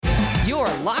You're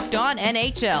Locked On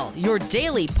NHL, your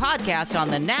daily podcast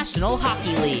on the National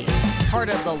Hockey League. Part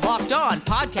of the Locked On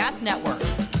Podcast Network,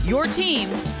 your team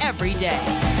every day.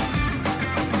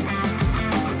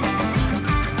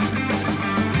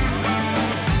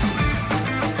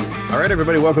 All right,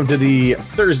 everybody, welcome to the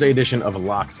Thursday edition of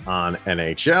Locked On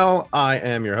NHL. I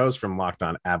am your host from Locked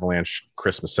On Avalanche,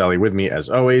 Chris Maselli. With me, as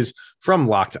always, from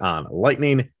Locked On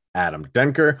Lightning, Adam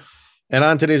Denker. And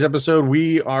on today's episode,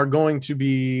 we are going to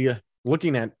be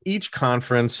looking at each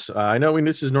conference. I know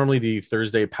this is normally the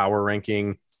Thursday power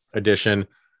ranking edition.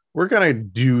 We're going to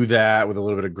do that with a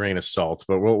little bit of grain of salt,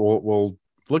 but we'll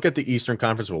look at the Eastern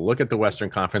Conference. We'll look at the Western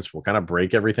Conference. We'll kind of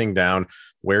break everything down,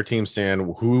 where teams stand,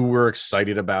 who we're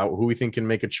excited about, who we think can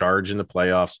make a charge in the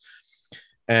playoffs.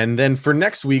 And then for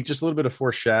next week, just a little bit of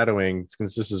foreshadowing,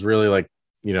 since this is really like,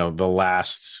 the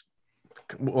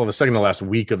second to last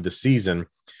week of the season,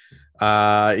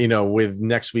 with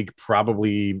next week,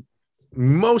 probably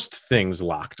most things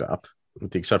locked up,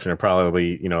 with the exception of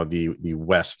probably, the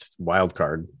West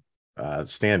wildcard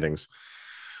standings.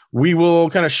 We will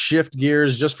kind of shift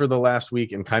gears just for the last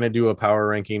week and kind of do a power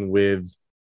ranking with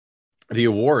the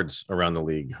awards around the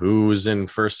league, who's in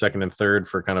first, second, and third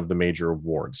for kind of the major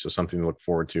awards. So something to look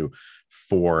forward to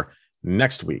for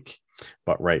next week.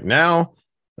 But right now,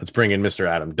 let's bring in Mr.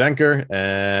 Adam Denker.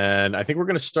 And I think we're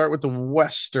going to start with the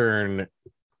Western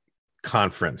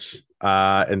Conference.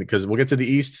 And because we'll get to the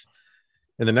East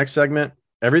in the next segment.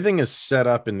 Everything is set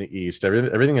up in the East.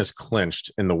 Everything is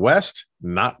clinched. In the West,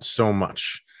 not so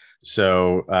much.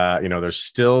 So, there's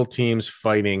still teams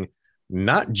fighting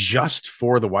not just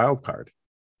for the wild card.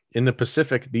 In the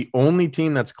Pacific, the only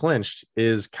team that's clinched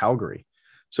is Calgary.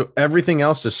 So everything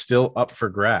else is still up for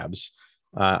grabs,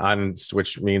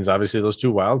 which means obviously those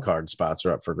two wild card spots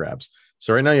are up for grabs.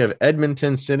 So right now you have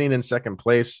Edmonton sitting in second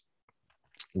place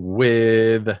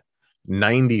with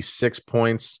 96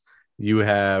 points. You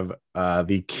have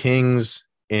the Kings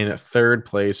in third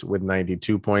place with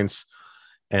 92 points.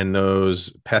 And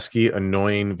those pesky,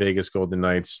 annoying Vegas Golden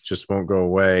Knights just won't go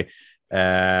away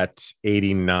at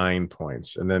 89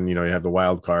 points. And then, you have the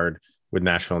wild card with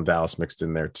Nashville and Dallas mixed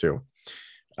in there too.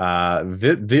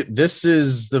 This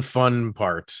is the fun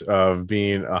part of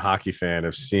being a hockey fan,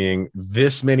 of seeing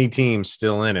this many teams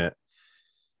still in it,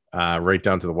 right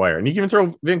down to the wire. And you can even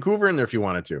throw Vancouver in there if you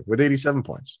wanted to, with 87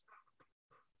 points.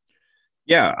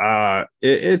 Yeah,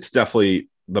 it's definitely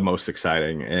the most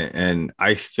exciting, and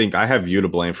I think I have you to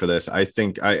blame for this. I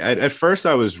think at first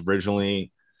I was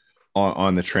originally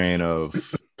on the train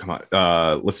of come on,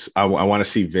 I want to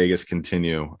see Vegas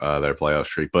continue their playoff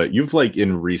streak, but you've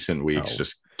in recent weeks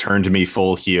just turned me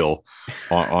full heel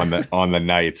on the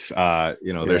Knights. They're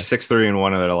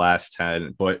 6-3-1 of their last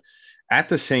 10, but at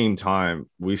the same time,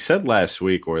 we said last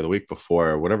week or the week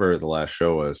before, whatever the last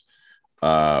show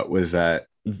was that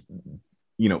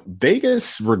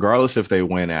Vegas, regardless if they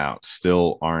win out,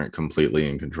 still aren't completely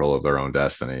in control of their own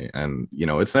destiny. And,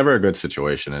 it's never a good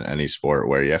situation in any sport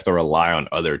where you have to rely on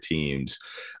other teams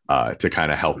to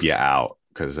kind of help you out,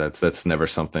 because that's never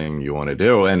something you want to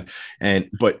do.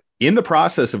 But in the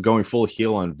process of going full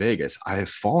heel on Vegas, I have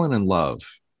fallen in love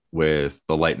with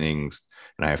the Lightning,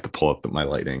 and I have to pull up my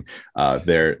Lightning.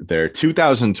 Their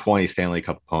 2020 Stanley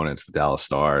Cup opponents, the Dallas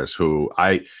Stars, who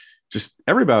just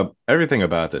everything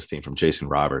about this team, from Jason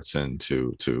Robertson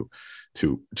to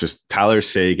just Tyler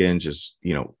Seguin, just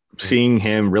seeing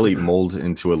him really mold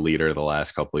into a leader the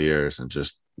last couple of years, and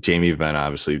just Jamie Benn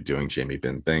obviously doing Jamie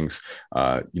Benn things.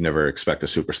 You never expect a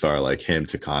superstar like him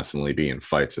to constantly be in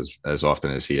fights as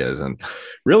often as he is, and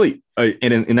really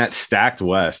in that stacked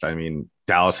West, I mean,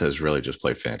 Dallas has really just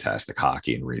played fantastic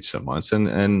hockey in recent months,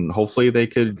 and hopefully they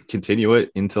could continue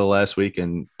it into the last week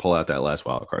and pull out that last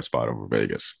wild card spot over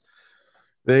Vegas.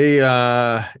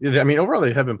 Overall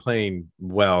they have been playing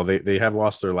well. They have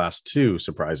lost their last two,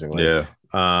 surprisingly. Yeah.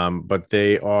 But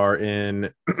they are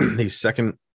in the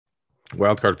second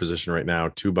wildcard position right now,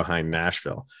 2 behind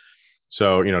Nashville.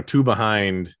 So, 2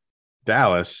 behind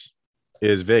Dallas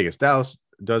is Vegas. Dallas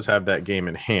does have that game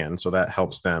in hand, so that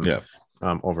helps them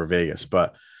over Vegas.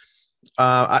 But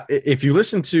if you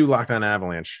listen to Locked On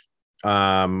Avalanche,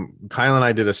 Kyle and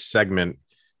I did a segment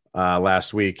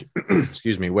last week,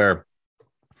 excuse me, where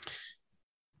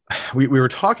we were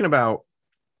talking about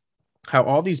how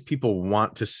all these people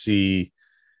want to see,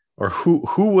 or who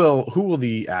will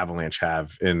the Avalanche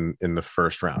have in the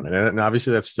first round, and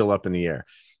obviously that's still up in the air.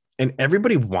 And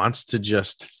everybody wants to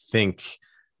just think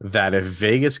that if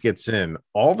Vegas gets in,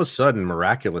 all of a sudden,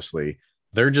 miraculously,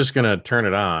 they're just going to turn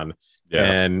it on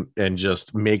and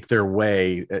just make their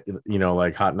way,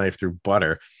 like hot knife through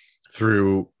butter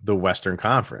through the Western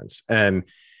Conference. And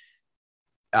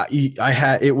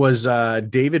It was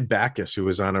David Backus, who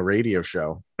was on a radio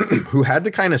show, who had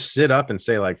to kind of sit up and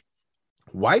say, like,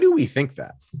 why do we think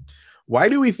that? Why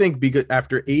do we think, because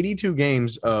after 82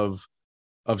 games of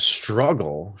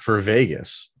struggle for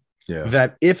Vegas,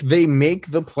 that if they make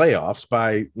the playoffs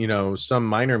by, some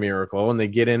minor miracle and they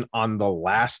get in on the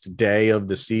last day of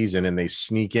the season and they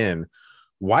sneak in,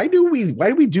 why do we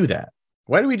do that?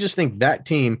 Why do we just think that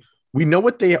team, we know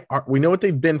what they are, we know what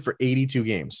they've been for 82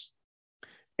 games.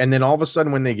 And then all of a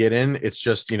sudden when they get in, it's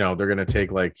just, they're going to take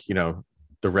the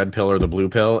red pill or the blue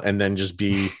pill and then just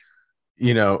be,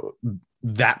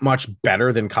 that much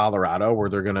better than Colorado, where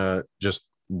they're going to just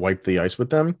wipe the ice with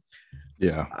them.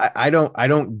 Yeah. I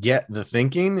don't get the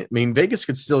thinking. I mean, Vegas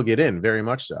could still get in, very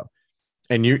much so.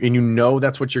 And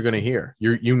that's what you're going to hear.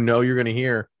 You're going to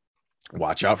hear,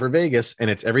 watch out for Vegas. And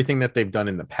it's everything that they've done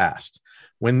in the past.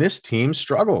 When this team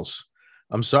struggles,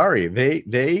 I'm sorry,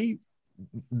 they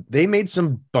made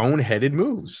some boneheaded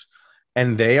moves,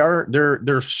 and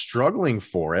they're struggling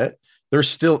for it. They're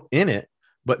still in it,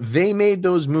 but they made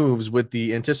those moves with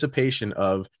the anticipation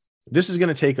of, this is going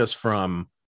to take us from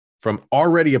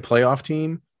already a playoff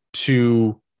team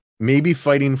to maybe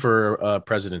fighting for a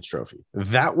President's Trophy.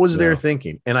 That was their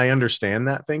thinking. And I understand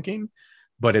that thinking,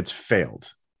 but it's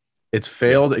failed. It's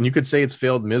failed. And you could say it's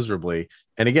failed miserably.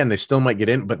 And again, they still might get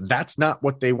in, but that's not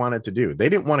what they wanted to do. They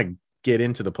didn't want to get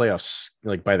into the playoffs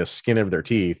like by the skin of their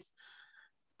teeth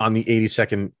on the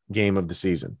 82nd game of the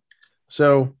season.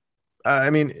 So, I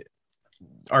mean,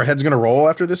 our head's going to roll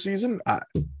after this season.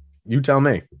 You tell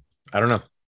me. I don't know.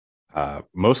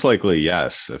 Most likely,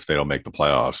 yes, if they don't make the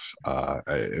playoffs.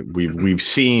 We've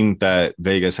seen that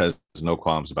Vegas has no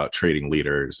qualms about trading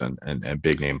leaders and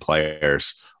big name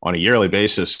players on a yearly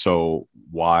basis. So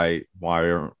why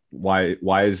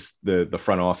is the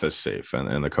front office safe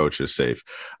and the coaches safe?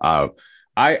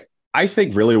 I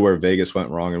think really where Vegas went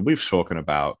wrong, and we've spoken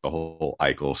about the whole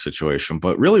Eichel situation,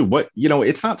 but really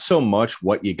it's not so much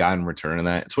what you got in return of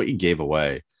that. It's what you gave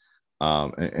away.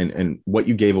 And what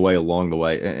you gave away along the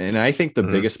way. And I think the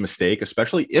biggest mistake,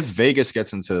 especially if Vegas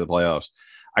gets into the playoffs,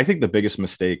 I think the biggest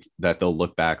mistake that they'll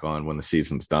look back on when the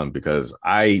season's done, because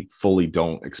I fully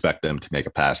don't expect them to make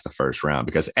it past the first round,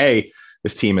 because A,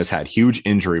 this team has had huge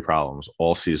injury problems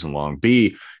all season long.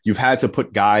 B, you've had to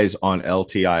put guys on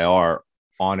LTIR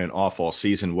on and off all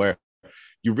season, where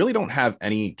you really don't have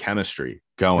any chemistry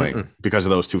going because of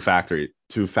those two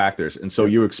factors. And so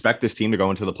you expect this team to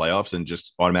go into the playoffs and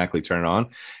just automatically turn it on.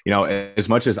 As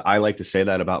much as I like to say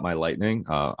that about my Lightning,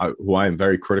 who I am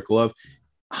very critical of,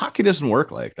 hockey doesn't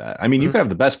work like that. I mean, you can have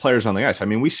the best players on the ice. I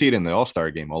mean, we see it in the All-Star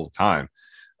game all the time.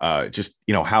 Just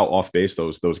how off base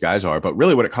those guys are. But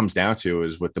really what it comes down to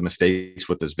is, with the mistakes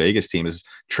with this Vegas team, is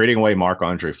trading away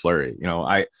Marc-Andre Fleury.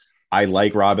 I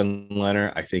like Robin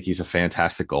Lehner. I think he's a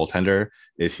fantastic goaltender.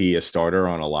 Is he a starter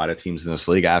on a lot of teams in this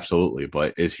league? Absolutely.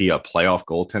 But is he a playoff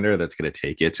goaltender that's going to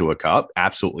take you to a cup?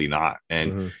 Absolutely not.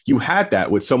 And you had that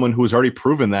with someone who's already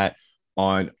proven that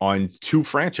on two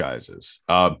franchises.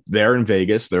 They're in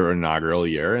Vegas, their inaugural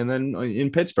year, and then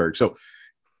in Pittsburgh. So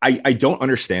I don't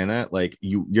understand that. Like,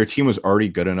 your team was already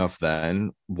good enough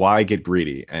then. Why get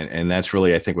greedy? And that's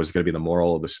really, I think, was going to be the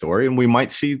moral of the story. And we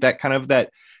might see that kind of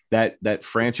that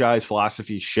franchise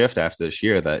philosophy shift after this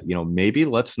year, that, maybe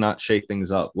let's not shake things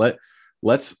up.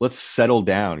 Let's settle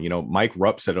down. Mike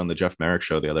Rupp said on the Jeff Merrick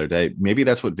show the other day, maybe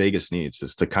that's what Vegas needs,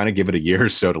 is to kind of give it a year or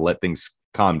so to let things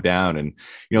calm down. And,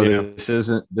 this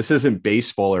isn't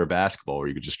baseball or basketball where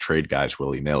you could just trade guys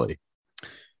willy-nilly.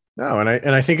 No. And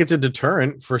I think it's a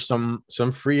deterrent for some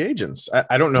free agents.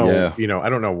 I don't know. Yeah. I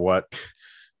don't know what,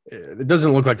 it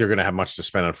doesn't look like they're going to have much to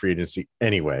spend on free agency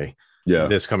anyway. Yeah.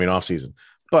 This coming off season.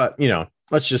 But,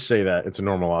 let's just say that it's a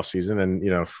normal offseason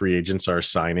and, free agents are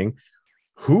signing.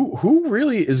 Who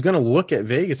really is going to look at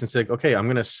Vegas and say, okay, I'm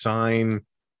going to sign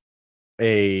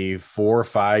a 4 or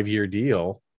 5 year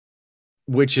deal,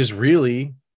 which is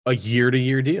really a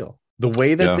year-to-year deal. The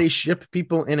way that they ship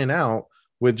people in and out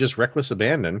with just reckless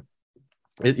abandon,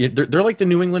 they're like the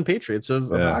New England Patriots of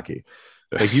hockey.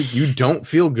 Like, you don't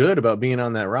feel good about being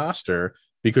on that roster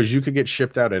because you could get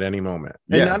shipped out at any moment.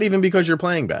 And not even because you're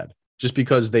playing bad. Just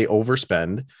because they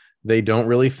overspend, they don't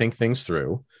really think things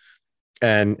through,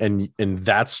 and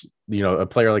that's a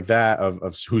player like that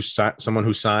of someone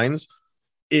who signs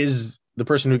is the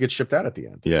person who gets shipped out at the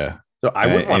end. Yeah, so I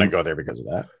wouldn't want to go there because of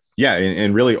that. Yeah,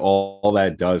 and really all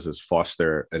that does is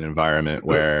foster an environment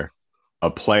where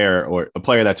a player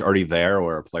that's already there,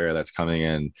 or a player that's coming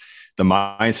in, the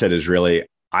mindset is really,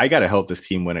 I got to help this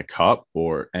team win a cup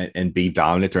and be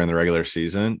dominant during the regular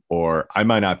season, or I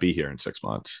might not be here in 6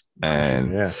 months.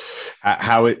 And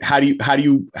how do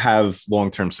you have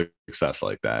long-term success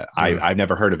like that? I've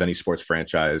never heard of any sports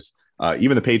franchise,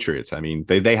 even the Patriots. I mean,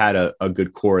 they had a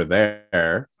good core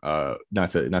there.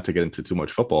 Not to get into too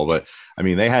much football, but I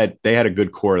mean, they had a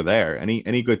good core there.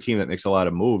 Any good team that makes a lot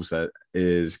of moves, that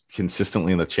is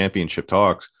consistently in the championship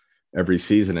talks every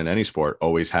season in any sport,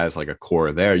 always has like a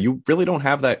core there. You really don't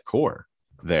have that core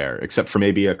there, except for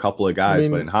maybe a couple of guys.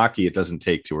 But in hockey, it doesn't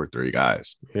take 2 or 3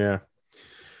 guys. Yeah.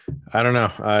 I don't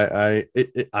know.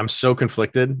 I'm so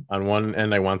conflicted. On one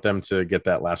end, I want them to get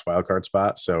that last wild card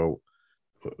spot. So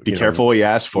be careful what you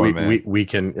ask for, man. We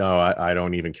can. Oh, I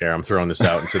don't even care. I'm throwing this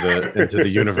out into the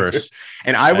universe.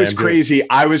 And I was crazy.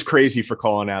 I was crazy for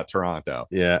calling out Toronto.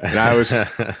 Yeah, and I was.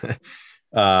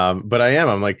 But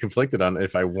I'm like conflicted on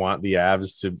if I want the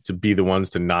Avs to be the ones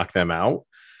to knock them out,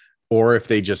 or if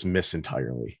they just miss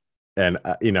entirely. And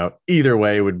either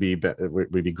way would be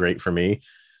great for me.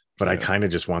 But I kind of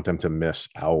just want them to miss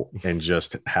out and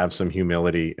just have some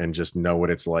humility and just know what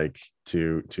it's like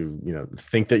to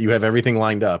think that you have everything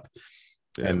lined up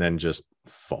and then just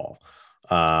fall.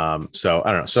 So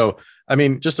I don't know. So, I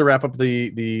mean, just to wrap up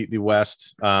the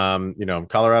West,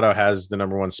 Colorado has the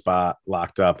number 1 spot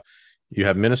locked up. You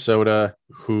have Minnesota,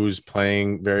 who's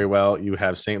playing very well. You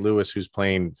have St. Louis, who's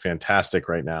playing fantastic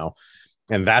right now.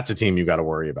 And that's a team you got to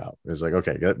worry about. It's like,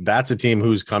 okay, that's a team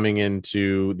who's coming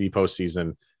into the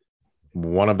postseason,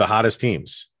 one of the hottest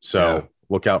teams. So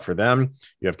look out for them.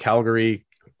 You have Calgary,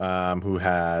 who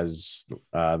has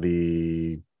I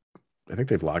think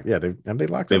they've locked. Yeah, they've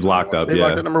locked. They've locked up. They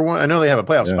locked at number 1. I know they have a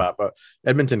playoff spot, but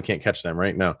Edmonton can't catch them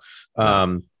right now.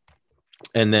 And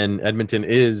then Edmonton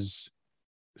is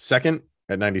second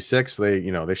at 96.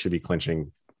 They should be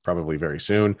clinching probably very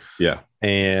soon. Yeah.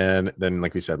 And then,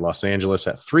 like we said, Los Angeles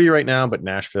at 3 right now, but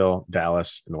Nashville,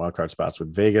 Dallas in the wild card spots,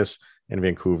 with Vegas and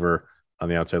Vancouver on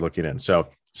the outside looking in. So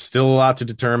still a lot to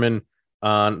determine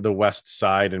on the West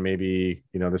side. And maybe,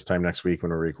 this time next week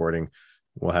when we're recording,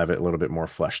 we'll have it a little bit more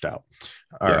fleshed out.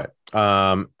 All right.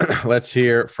 Let's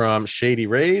hear from Shady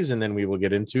Rays, and then we will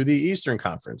get into the Eastern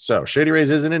Conference. So Shady Rays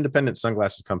is an independent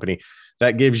sunglasses company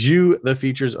that gives you the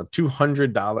features of a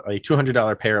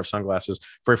 $200 pair of sunglasses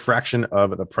for a fraction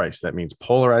of the price. That means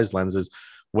polarized lenses,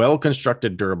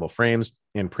 well-constructed durable frames,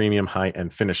 and premium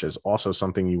high-end finishes. Also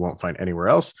something you won't find anywhere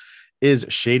else is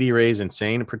Shady Rays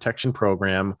Insane Protection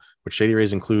Program, which Shady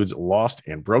Rays includes lost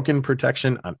and broken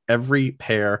protection on every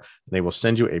pair. They will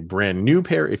send you a brand new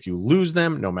pair if you lose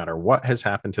them, no matter what has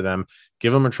happened to them.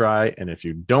 Give them a try, and if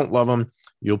you don't love them,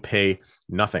 you'll pay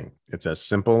nothing. It's as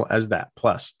simple as that.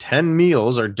 Plus, 10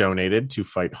 meals are donated to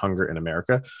fight hunger in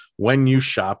America when you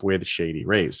shop with Shady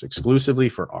Rays. Exclusively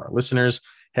for our listeners,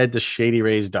 head to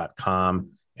shadyrays.com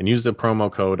and use the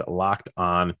promo code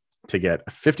LOCKEDON to get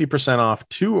 50% off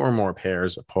 2 or more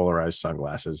pairs of polarized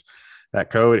sunglasses. That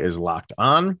code is locked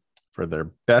on for their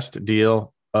best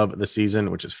deal of the season,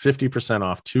 which is 50%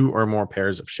 off 2 or more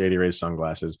pairs of Shady Rays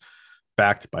sunglasses,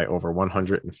 backed by over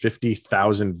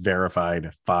 150,000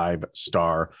 verified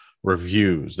 5-star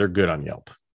reviews. They're good on Yelp.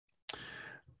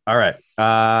 All right.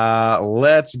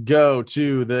 Let's go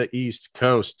to the East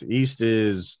Coast. East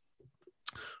is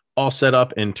all set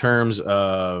up in terms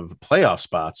of playoff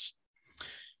spots,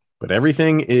 but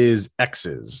everything is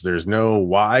X's. There's no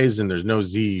Y's and there's no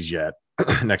Z's yet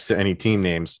next to any team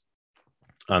names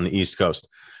on the East Coast.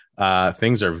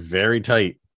 Things are very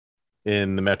tight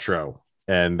in the Metro.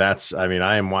 And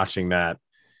I am watching that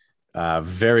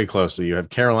very closely. You have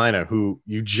Carolina, who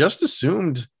you just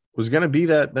assumed was going to be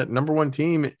that number 1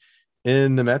 team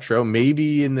in the Metro,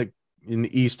 maybe in the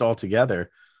East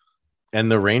altogether. And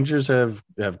the Rangers have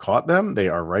caught them. They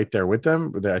are right there with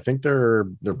them. I think they're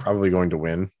probably going to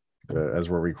win as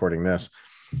we're recording this.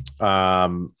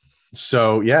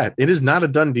 So yeah, it is not a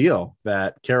done deal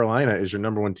that Carolina is your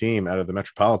number 1 team out of the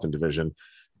Metropolitan Division.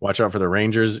 Watch out for the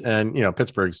Rangers, and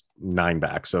Pittsburgh's 9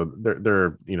 back, so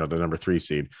they're the number 3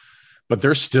 seed, but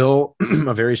they're still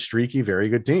a very streaky, very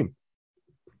good team.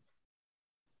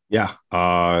 Yeah,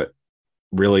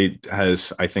 really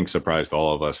has, I think, surprised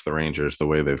all of us, the Rangers, the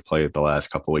way they've played the last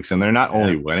couple of weeks, and they're not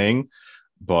only winning,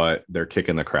 but they're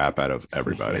kicking the crap out of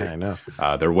everybody. Yeah, I know.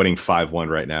 They're winning 5-1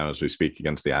 right now as we speak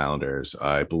against the Islanders.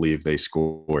 I believe they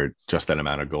scored just that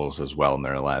amount of goals as well in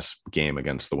their last game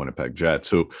against the Winnipeg Jets,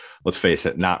 who, let's face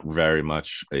it, not very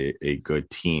much a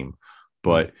good team.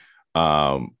 But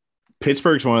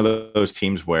Pittsburgh's one of those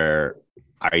teams where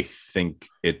I think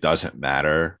it doesn't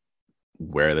matter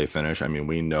where they finish. I mean,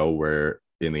 we know we're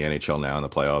in the NHL now in the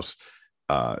playoffs.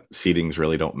 Seedings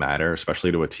really don't matter,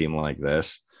 especially to a team like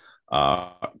this.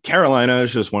 Carolina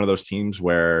is just one of those teams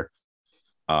where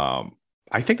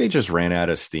I think they just ran out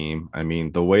of steam. I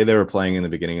mean, the way they were playing in the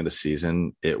beginning of the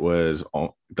season, it was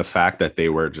the fact that they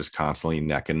were just constantly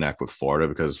neck and neck with Florida,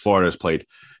 because Florida has played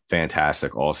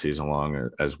fantastic all season long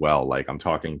as well. Like, I'm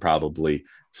talking probably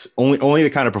only the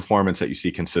kind of performance that you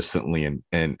see consistently in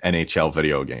NHL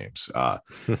video games.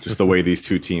 Just the way these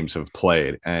two teams have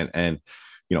played, and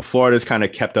Florida's kind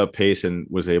of kept up pace and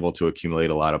was able to accumulate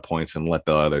a lot of points and let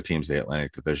the other teams, the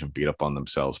Atlantic Division, beat up on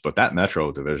themselves. But that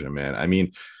Metro Division, man, I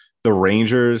mean, the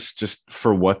Rangers, just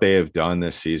for what they have done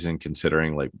this season,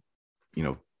 considering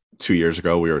 2 years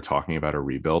ago we were talking about a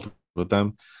rebuild with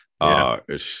them. Yeah.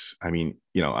 I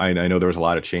know there was a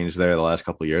lot of change there the last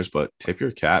couple of years, but tip your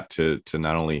cap to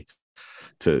not only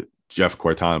to Jeff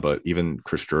Corton, but even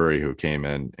Chris Drury, who came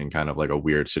in kind of like a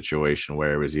weird situation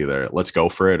where it was either let's go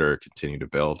for it or continue to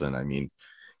build. And I mean,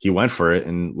 he went for it,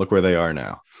 and look where they are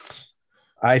now.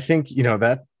 I think,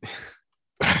 that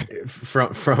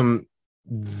from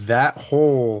that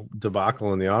whole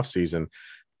debacle in the offseason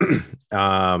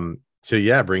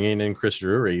to bringing in Chris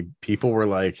Drury, people were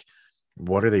like,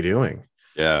 what are they doing?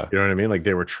 Yeah. You know what I mean? Like,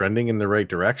 they were trending in the right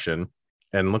direction,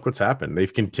 and look what's happened.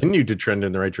 They've continued to trend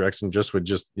in the right direction, just with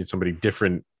somebody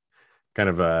different kind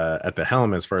of at the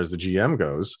helm as far as the GM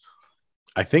goes.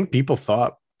 I think people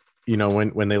thought,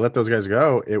 when they let those guys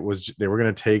go, they were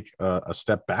going to take a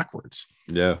step backwards.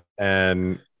 Yeah.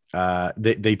 And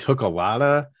they took a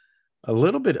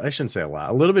little bit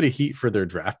of heat for their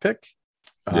draft pick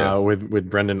with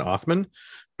Brendan Othman,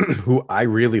 who I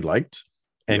really liked.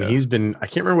 And he's been, I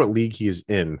can't remember what league he is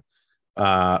in,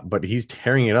 but he's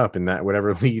tearing it up in that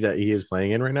whatever league that he is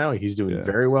playing in right now. He's doing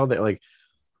very well. That, like,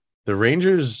 the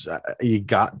Rangers, you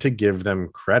got to give them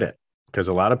credit, because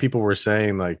a lot of people were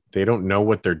saying like they don't know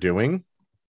what they're doing,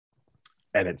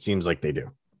 and it seems like they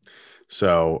do.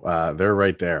 So they're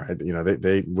right there.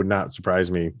 They would not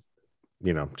surprise me,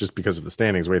 just because of the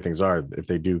standings, the way things are, if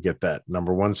they do get that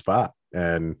number one spot.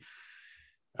 And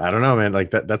I don't know, man,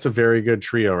 like that's a very good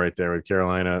trio right there with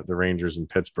Carolina, the Rangers, and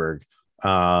Pittsburgh.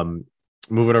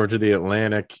 Moving over to the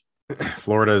Atlantic,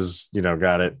 Florida's,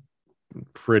 got it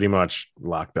pretty much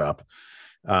locked up.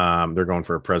 They're going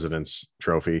for a President's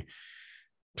Trophy.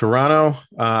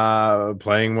 Toronto,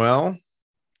 playing well.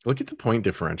 Look at the point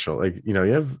differential. Like, you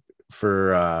have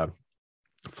for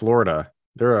Florida,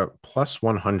 they're a plus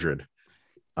 100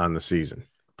 on the season.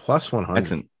 Plus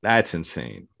 100. That's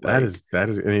insane. That is,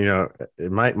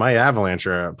 and my Avalanche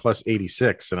are plus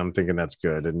 86, and I'm thinking that's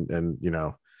good. And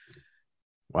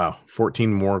wow,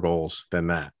 14 more goals than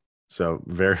that. So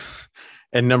very,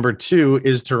 and number 2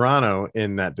 is Toronto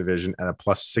in that division at a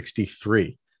plus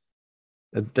 63.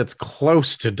 That's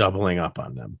close to doubling up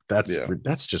on them. That's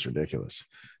just ridiculous.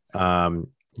 Do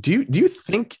you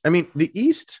think, I mean, the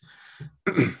East,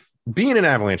 being an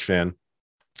Avalanche fan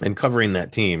and covering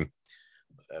that team,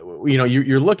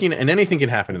 you're looking, and anything can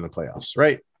happen in the playoffs,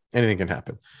 right? Anything can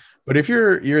happen. But if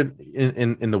you're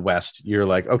in the West, you're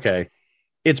like, okay,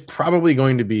 it's probably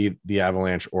going to be the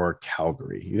Avalanche or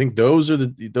Calgary. You think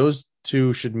those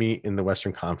two should meet in the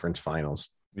Western Conference Finals?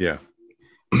 Yeah.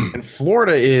 And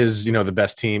Florida is, the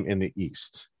best team in the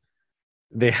East.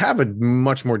 They have a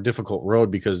much more difficult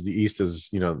road because the East is,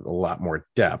 a lot more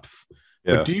depth.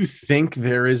 Yeah. But do you think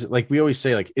there is, like we always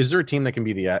say, like, is there a team that can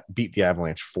beat the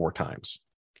Avalanche 4 times?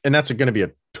 And that's going to be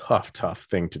a tough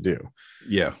thing to do.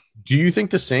 Yeah. Do you think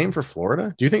the same for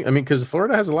Florida? Do you think, because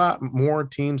Florida has a lot more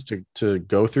teams to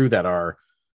go through that are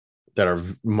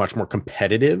much more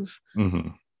competitive. Mm-hmm.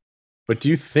 But do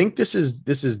you think this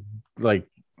is like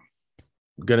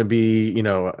going to be,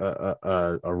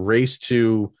 a race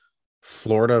to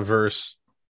Florida versus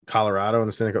Colorado in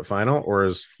the Stanley Cup final, or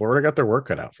has Florida got their work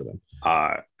cut out for them?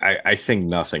 I think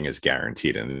nothing is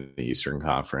guaranteed in the Eastern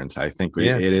Conference. I think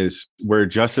we're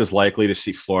just as likely to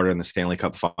see Florida in the Stanley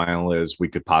Cup final as we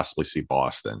could possibly see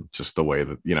Boston, just the way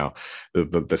that,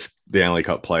 the Stanley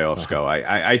Cup playoffs go.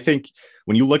 I think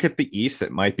when you look at the East,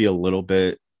 it might be a little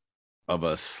bit of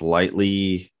a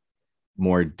slightly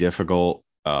more difficult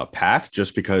path,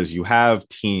 just because you have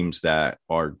teams that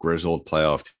are grizzled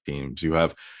playoff teams. You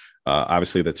have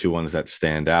obviously the 2 ones that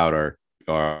stand out are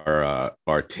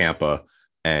Tampa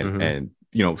and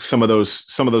some of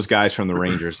those guys from the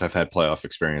Rangers have had playoff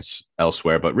experience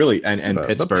elsewhere, but really and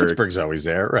Pittsburgh. Pittsburgh's always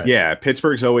there, right? Yeah,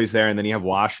 Pittsburgh's always there, and then you have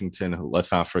Washington, who,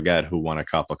 let's not forget, who won a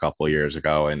cup a couple of years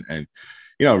ago, and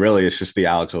really it's just the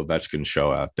Alex Ovechkin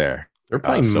show out there. They're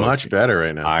playing much better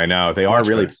right now. I know they are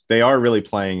really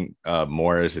playing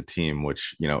more as a team,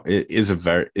 which is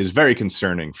very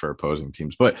concerning for opposing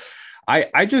teams. But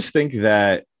I just think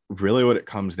that really what it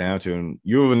comes down to, and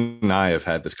you and I have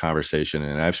had this conversation,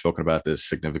 and I've spoken about this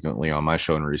significantly on my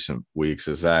show in recent weeks,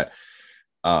 is that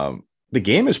the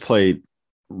game is played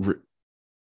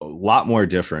a lot more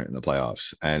different in the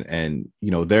playoffs. And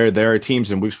there are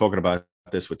teams, and we've spoken about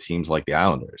this with teams like the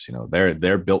Islanders.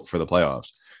 They're built for the playoffs.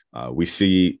 We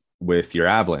see with your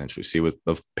Avalanche, we see with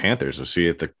the Panthers, we see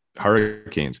at the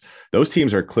Hurricanes. Those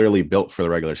teams are clearly built for the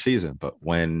regular season, but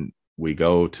when we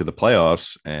go to the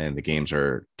playoffs and the games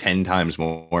are 10 times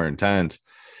more intense,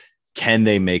 can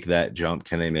they make that jump?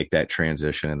 Can they make that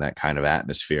transition in that kind of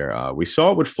atmosphere? We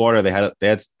saw it with Florida. They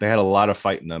had a lot of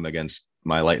fight in them against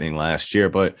my Lightning last year,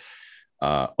 but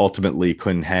ultimately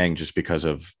couldn't hang just because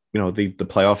of the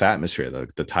playoff atmosphere,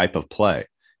 the type of play.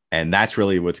 And that's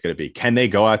really what's going to be. Can they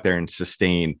go out there and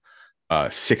sustain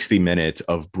 60 minutes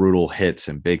of brutal hits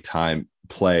and big time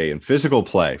play and physical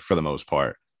play for the most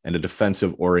part, and a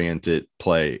defensive oriented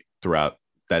play throughout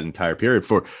that entire period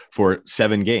for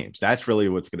 7 games? That's really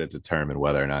what's going to determine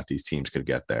whether or not these teams could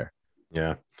get there.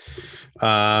 Yeah.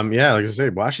 Like I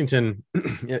said, Washington,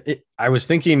 I was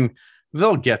thinking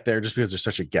they'll get there just because there's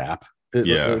such a gap.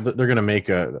 They're going to make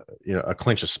a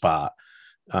clinch a spot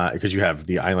because you have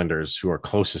the Islanders who are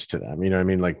closest to them. You know what I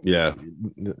mean? Like, yeah,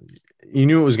 you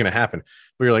knew it was going to happen,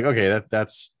 but you're like, okay,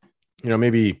 that's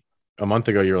maybe a month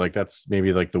ago you were like, that's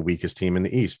maybe like the weakest team in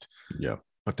the East. Yeah,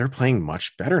 but they're playing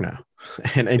much better now,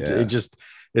 and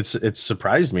it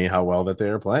surprised me how well that they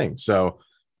are playing. So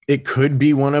it could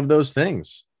be one of those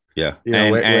things. Yeah,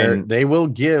 where they will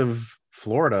give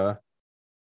Florida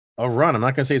a run. I'm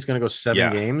not going to say it's going to go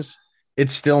 7 games. It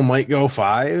still might go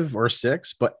 5 or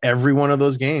 6, but every one of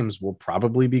those games will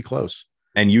probably be close.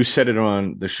 And you said it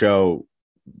on the show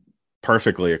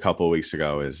perfectly a couple of weeks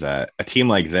ago, is that a team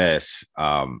like this,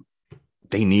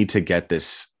 they need to get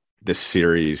this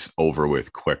series over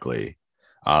with quickly.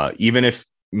 Even if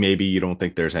maybe you don't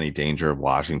think there's any danger of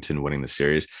Washington winning the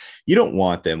series, you don't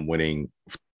want them winning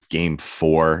game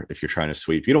 4 if you're trying to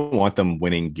sweep. You don't want them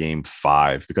winning game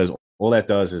 5, because all that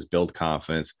does is build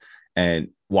confidence, and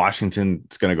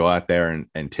Washington's going to go out there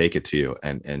and take it to you.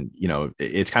 And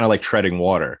it's kind of like treading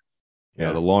water.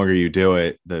 The longer you do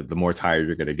it, the more tired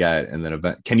you're going to get. And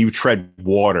then can you tread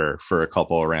water for a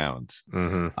couple of rounds?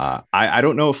 Mm-hmm. I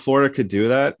don't know if Florida could do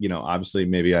that. Obviously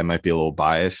maybe I might be a little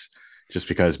biased just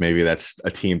because maybe that's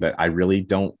a team that I really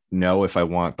don't know if I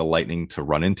want the Lightning to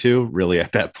run into really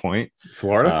at that point.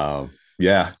 Florida?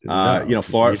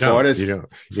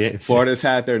 Florida's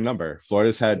had their number.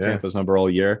 Florida's had Tampa's number all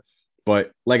year.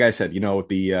 But like I said,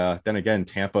 then again,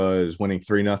 Tampa is winning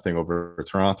 3-0 over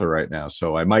Toronto right now.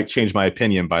 So I might change my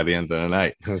opinion by the end of the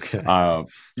night. Okay.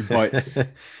 But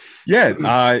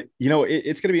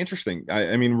it's going to be interesting.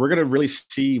 I mean, we're going to really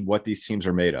see what these teams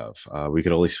are made of. We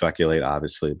could only speculate,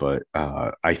 obviously, but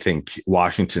I think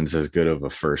Washington's as good of a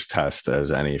first test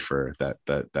as any for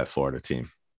that Florida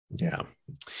team. Yeah.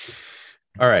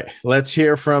 All right, let's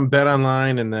hear from Bet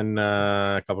Online, and then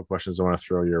a couple of questions I want to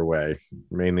throw your way,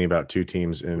 mainly about 2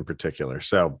 teams in particular.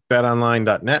 So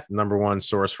betonline.net, number 1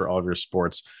 source for all of your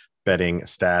sports betting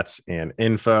stats and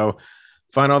info.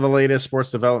 Find all the latest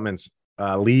sports developments,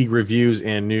 league reviews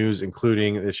and news,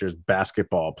 including this year's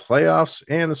basketball playoffs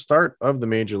and the start of the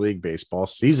Major League Baseball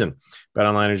season.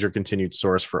 BetOnline is your continued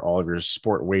source for all of your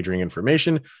sport wagering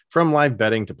information, from live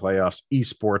betting to playoffs,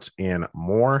 esports, and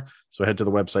more. So head to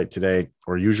the website today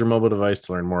or use your mobile device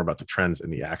to learn more about the trends in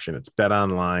the action. It's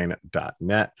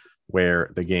betonline.net,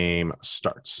 where the game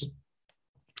starts.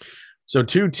 So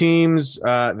 2 teams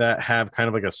that have kind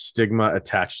of like a stigma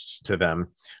attached to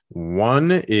them.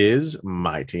 One is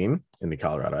my team in the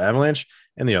Colorado Avalanche,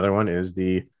 and the other one is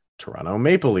the Toronto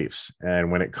Maple Leafs.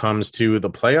 And when it comes to the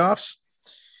playoffs,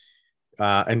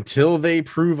 until they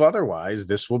prove otherwise,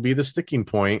 this will be the sticking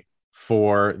point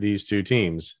for these 2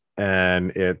 teams.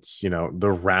 And it's,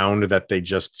 the round that they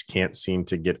just can't seem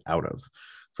to get out of.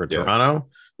 For Toronto,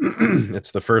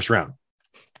 it's the first round,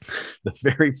 the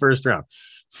very first round.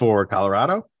 For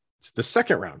Colorado, it's the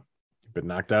second round. Been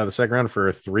knocked out of the second round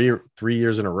for three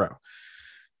years in a row.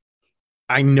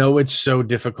 I know it's so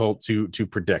difficult to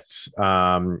predict.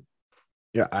 What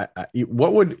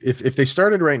would if they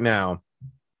started right now?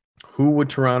 Who would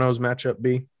Toronto's matchup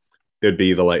be? It'd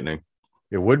be the Lightning.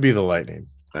 It would be the Lightning.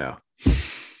 Yeah.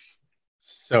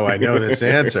 So I know this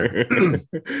answer.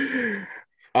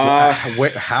 All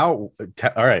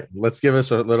right, let's give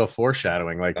us a little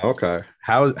foreshadowing. Like, okay,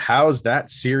 how's that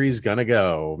series gonna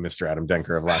go, Mr. Adam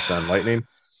Denker of Locked On Lightning?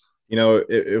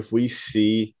 If we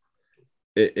see,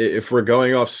 if we're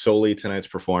going off solely tonight's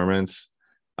performance,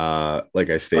 like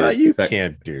I stated, you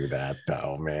can't do that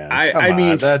though, man. I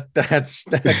mean that's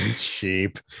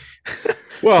cheap.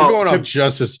 Well, going off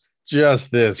just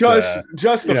just this,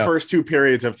 just the first two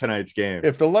periods of tonight's game.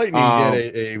 If the Lightning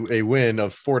get a win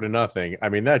of 4-0, I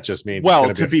mean, that just means well,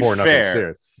 it's going to be a 4-0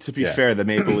 series. To be fair, the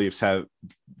Maple Leafs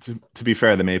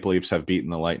have beaten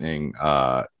the Lightning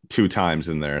 2 times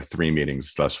in their 3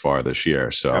 meetings thus far this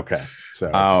year. So okay,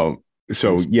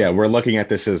 so yeah, we're looking at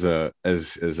this as a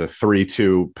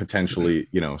 3-2 potentially,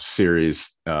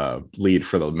 series lead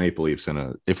for the Maple Leafs.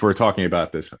 And if we're talking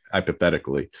about this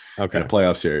hypothetically, in a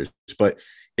playoff series, but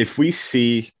if we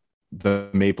see the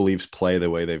Maple Leafs play the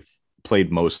way they've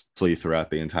played mostly throughout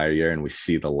the entire year, and we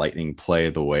see the Lightning play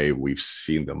the way we've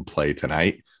seen them play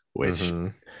tonight, which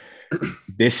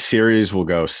this series will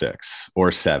go 6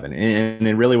 or 7.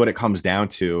 And really what it comes down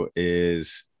to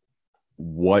is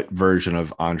what version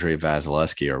of Andrei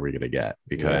Vasilevskiy are we going to get?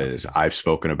 Because I've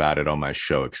spoken about it on my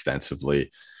show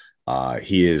extensively.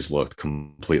 He has looked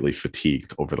completely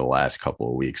fatigued over the last couple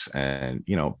of weeks. And,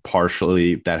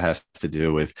 partially that has to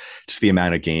do with just the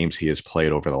amount of games he has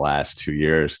played over the last 2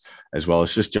 years, as well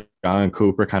as just John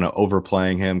Cooper kind of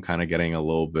overplaying him, kind of getting a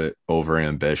little bit over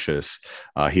ambitious.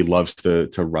 He loves to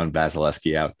run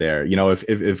Vasilevskiy out there.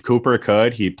 If Cooper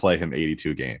could, he'd play him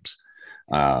 82 games.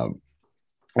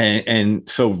 And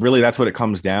so really that's what it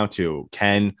comes down to.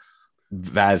 Can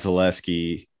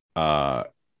Vasilevskiy,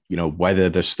 weather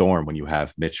the storm when you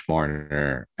have Mitch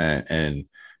Marner and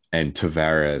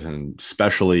Tavares, and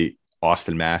especially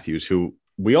Austin Matthews, who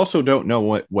we also don't know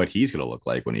what he's going to look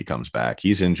like when he comes back.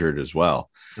 He's injured as well.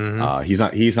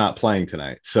 He's not playing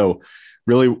tonight. So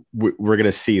really we're going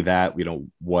to see that,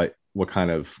 what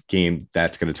kind of game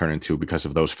that's going to turn into because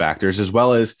of those factors, as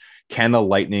well as can the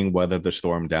Lightning weather the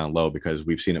storm down low? Because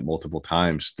we've seen it multiple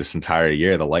times this entire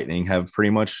year. The Lightning have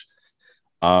pretty much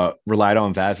relied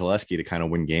on Vasilevskiy to kind of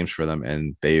win games for them,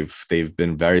 and they've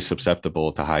been very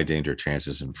susceptible to high danger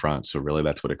chances in front. So really,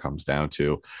 that's what it comes down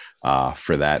to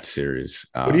for that series.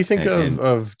 What do you think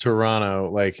of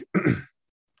Toronto? Like,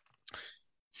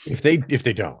 if they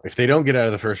don't get out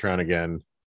of the first round again,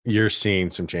 you're seeing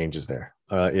some changes there.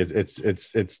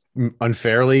 It's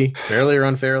fairly or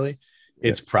unfairly.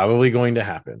 It's probably going to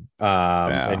happen,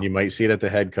 and you might see it at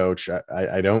the head coach.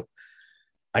 I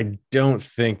don't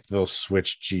think they'll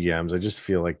switch GMs. I just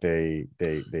feel like they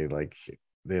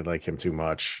like him too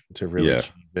much to really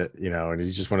change it, and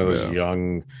he's just one of those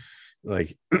young,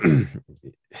 like,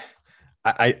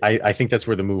 I think that's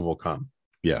where the move will come.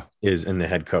 Yeah. Is in the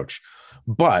head coach.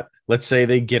 But let's say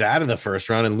they get out of the first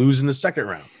round and lose in the second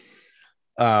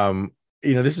round.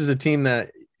 This is a team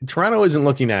that Toronto isn't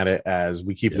looking at it as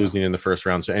we keep losing in the first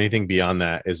round. So anything beyond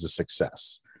that is a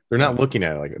success. They're not looking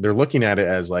at it like they're looking at it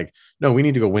as like, no, we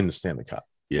need to go win the Stanley Cup.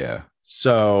 Yeah.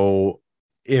 So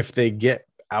if they get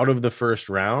out of the first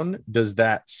round, does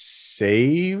that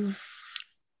save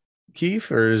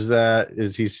Keefe, or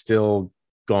is he still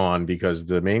gone because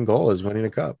the main goal is winning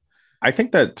a cup? I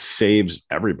think that saves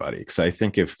everybody, because I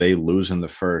think if they lose in the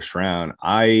first round,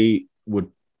 I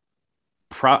would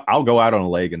I'll go out on a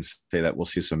leg and say that we'll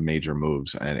see some major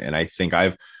moves. And I think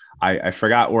I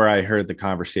forgot where I heard the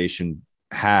conversation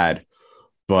had,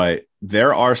 but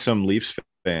there are some Leafs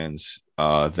fans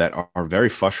that are very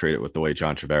frustrated with the way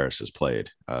John Tavares has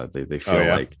played. They feel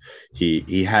like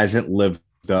he hasn't lived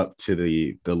up to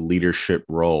the leadership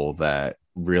role that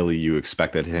really you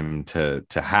expected him to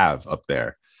have up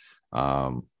there.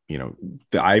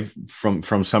 I've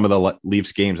from some of the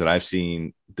Leafs games that I've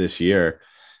seen this year,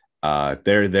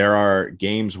 there are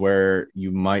games where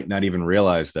you might not even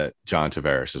realize that John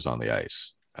Tavares is on the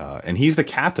ice. And he's the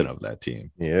captain of that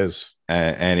team. He is.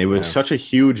 And it was such a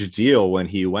huge deal when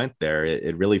he went there.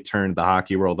 It really turned the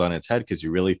hockey world on its head, because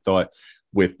you really thought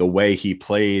with the way he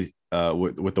played,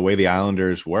 with the way the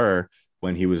Islanders were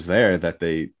when he was there, that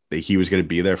he was going to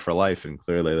be there for life. And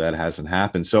clearly that hasn't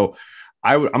happened. So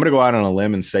I'm going to go out on a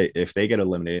limb and say if they get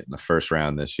eliminated in the first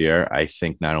round this year, I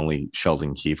think not only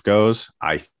Sheldon Keefe goes,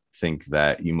 I think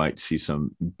that you might see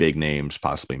some big names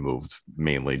possibly moved,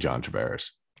 mainly John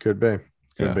Tavares. Could be.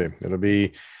 It'll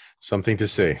be something to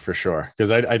see for sure. Because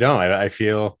I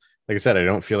feel, like I said, I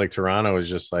don't feel like Toronto is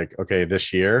just like, okay,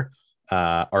 this year,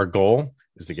 our goal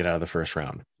is to get out of the first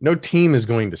round. No team is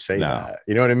going to say that.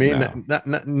 You know what I mean?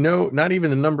 Not even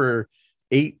the number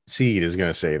 8 seed is going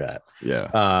to say that.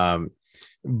 Yeah.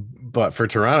 But for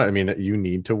Toronto, I mean, you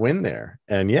need to win there,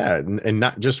 and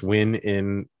not just win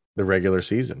in the regular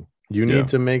season. You need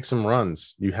to make some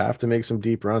runs. You have to make some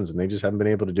deep runs, and they just haven't been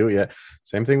able to do it yet.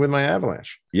 Same thing with my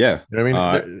Avalanche. Yeah. You know what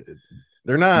I mean?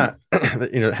 They're not,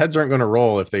 heads aren't going to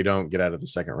roll if they don't get out of the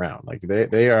second round. Like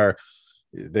they are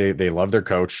They love their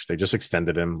coach. They just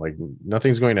extended him. Like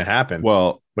nothing's going to happen.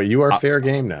 Well, but you are fair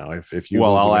game now. If you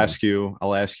well, I'll ask you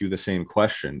the same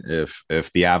question.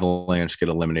 If the Avalanche get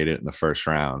eliminated in the first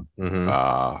round,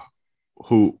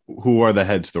 who are the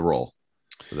heads to roll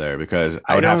there? Because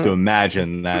I would have to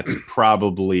imagine that's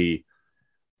probably.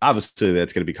 Obviously,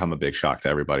 that's going to become a big shock to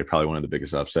everybody. Probably one of the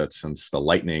biggest upsets since the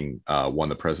Lightning won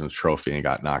the President's Trophy and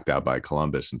got knocked out by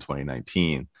Columbus in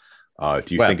 2019. Do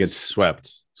you think it's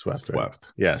swept? Right?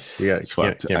 Yes, yeah,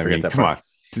 swept. Can't forget that. Come on,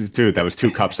 dude, that was 2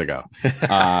 cups ago.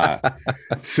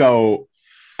 So,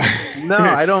 no,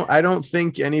 I don't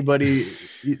think anybody.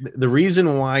 The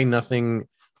reason why nothing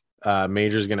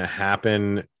major is going to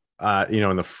happen,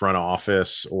 in the front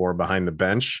office or behind the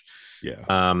bench,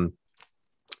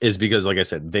 is because, like I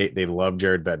said, they love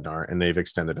Jared Bednar and they've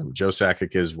extended him. Joe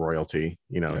Sakic is royalty.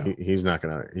 He's not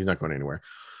going anywhere.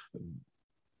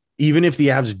 Even if the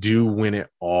Avs do win it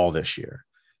all this year,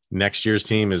 next year's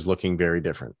team is looking very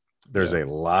different. There's a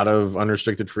lot of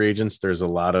unrestricted free agents. There's a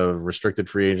lot of restricted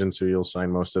free agents who you'll sign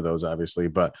most of those, obviously,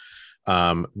 but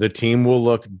the team will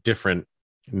look different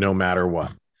no matter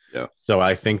what. Yeah. So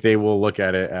I think they will look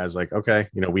at it as like, okay,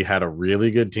 we had a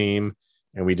really good team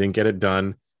and we didn't get it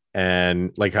done.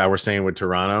 And like how we're saying with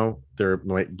Toronto, they're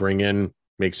might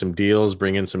make some deals,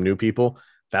 bring in some new people.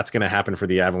 That's going to happen for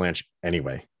the Avalanche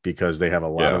anyway, because they have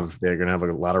they're going to have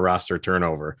a lot of roster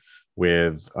turnover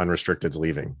with unrestricteds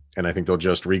leaving. And I think they'll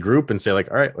just regroup and say like,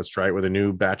 all right, let's try it with a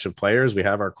new batch of players. We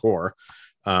have our core.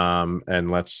 And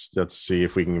let's see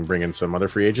if we can bring in some other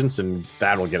free agents and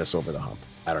that'll get us over the hump.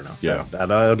 I don't know. Yeah.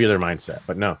 That'll be their mindset,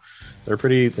 but no, they're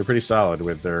pretty solid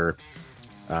with their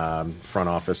front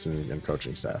office and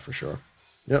coaching staff for sure.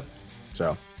 Yep.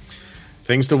 So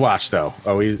things to watch though.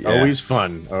 Always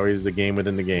fun. Always the game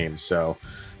within the game. So,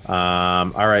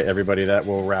 all right, everybody, that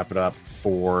will wrap it up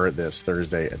for this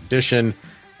Thursday edition.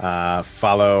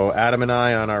 Follow Adam and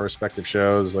I on our respective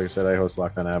shows. Like I said, I host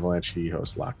Locked On Avalanche. He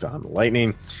hosts Locked On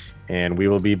Lightning, and we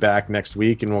will be back next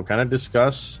week and we'll kind of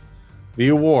discuss the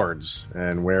awards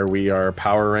and where we are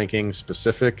power ranking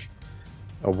specific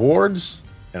awards.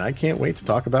 And I can't wait to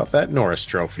talk about that Norris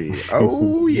Trophy.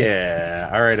 Oh, yeah.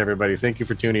 All right, everybody. Thank you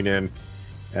for tuning in.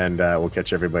 And we'll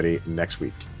catch everybody next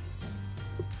week.